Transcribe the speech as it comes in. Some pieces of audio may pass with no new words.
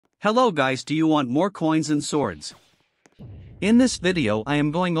Hello guys, do you want more coins and swords? In this video I am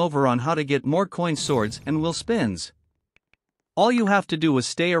going over on how to get more coin swords and will spins. All you have to do is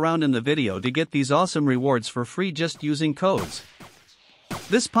stay around in the video to get these awesome rewards for free just using codes.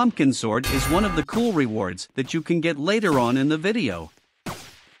 This pumpkin sword is one of the cool rewards that you can get later on in the video.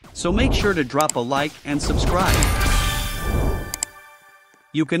 So make sure to drop a like and subscribe.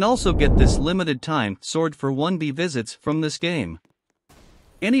 You can also get this limited time sword for 1B visits from this game.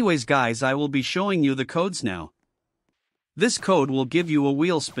 Anyways guys, I will be showing you the codes now. This code will give you a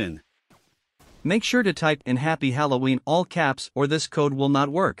wheel spin. Make sure to type in Happy Halloween all caps or this code will not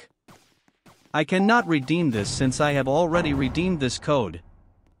work. I cannot redeem this since I have already redeemed this code.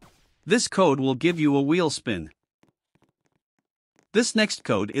 This code will give you a wheel spin. This next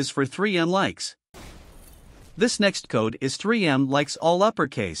code is for 3M likes. This next code is 3M likes all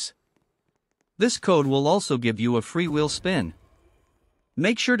uppercase. This code will also give you a free wheel spin.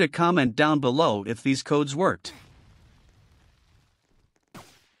 Make sure to comment down below if these codes worked.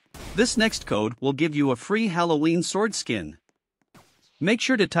 This next code will give you a free Halloween sword skin. Make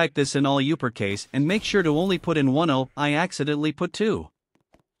sure to type this in all uppercase and make sure to only put in 1 O, I accidentally put 2.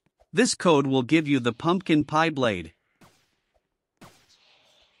 This code will give you the pumpkin pie blade.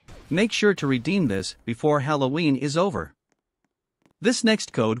 Make sure to redeem this before Halloween is over. This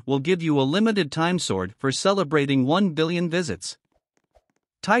next code will give you a limited time sword for celebrating 1 billion visits.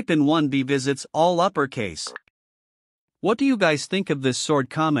 Type in 1B visits all uppercase. What do you guys think of this sword?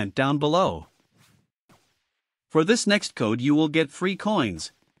 Comment down below. For this next code you will get free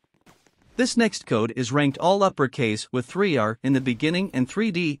coins. This next code is ranked all uppercase with 3R in the beginning and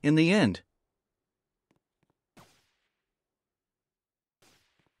 3D in the end.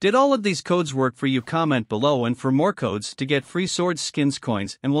 Did all of these codes work for you? Comment below, and for more codes to get free sword skins,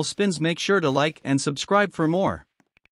 coins and will spins, make sure to like and subscribe for more.